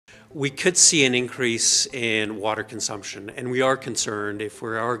we could see an increase in water consumption, and we are concerned if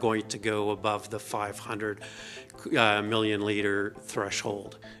we are going to go above the 500 million liter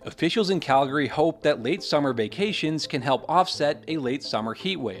threshold. Officials in Calgary hope that late summer vacations can help offset a late summer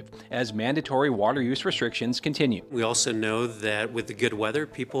heat wave as mandatory water use restrictions continue. We also know that with the good weather,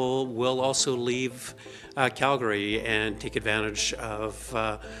 people will also leave Calgary and take advantage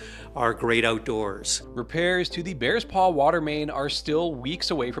of our great outdoors. Repairs to the Bears Paw water main are still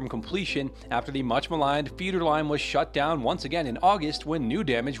weeks away from completion after the much maligned feeder line was shut down once again in August when new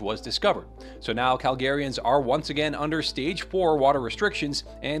damage was discovered. So now Calgarians are once again under stage 4 water restrictions,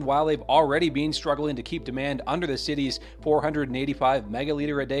 and while they've already been struggling to keep demand under the city's 485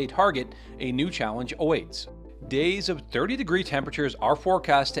 megaliter a day target, a new challenge awaits. Days of 30-degree temperatures are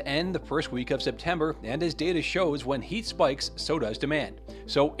forecast to end the first week of September, and as data shows, when heat spikes, so does demand.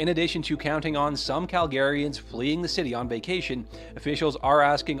 So in addition to counting on some Calgarians fleeing the city on vacation, officials are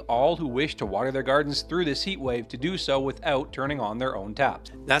asking all who wish to water their gardens through this heat wave to do so without turning on their own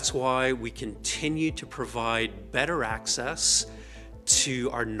taps. That's why we continue to provide better access to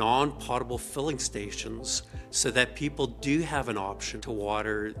our non-potable filling stations so that people do have an option to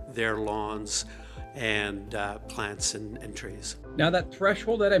water their lawns and plants and trees. Now that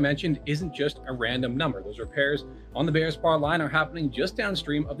threshold that I mentioned isn't just a random number. Those repairs on the Bears Paw line are happening just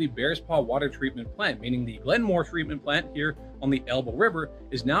downstream of the Bears Paw water treatment plant, meaning the Glenmore treatment plant here on the Elbow River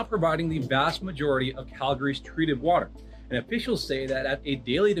is now providing the vast majority of Calgary's treated water. And officials say that at a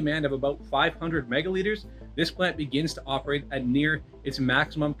daily demand of about 500 megaliters, this plant begins to operate at near its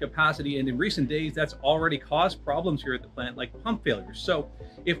maximum capacity, and in recent days that's already caused problems here at the plant like pump failures. So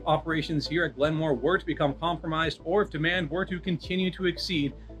if operations here at Glenmore were to become compromised, or if demand were to continue to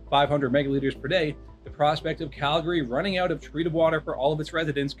exceed 500 megaliters per day, the prospect of Calgary running out of treated water for all of its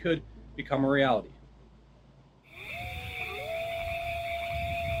residents could become a reality.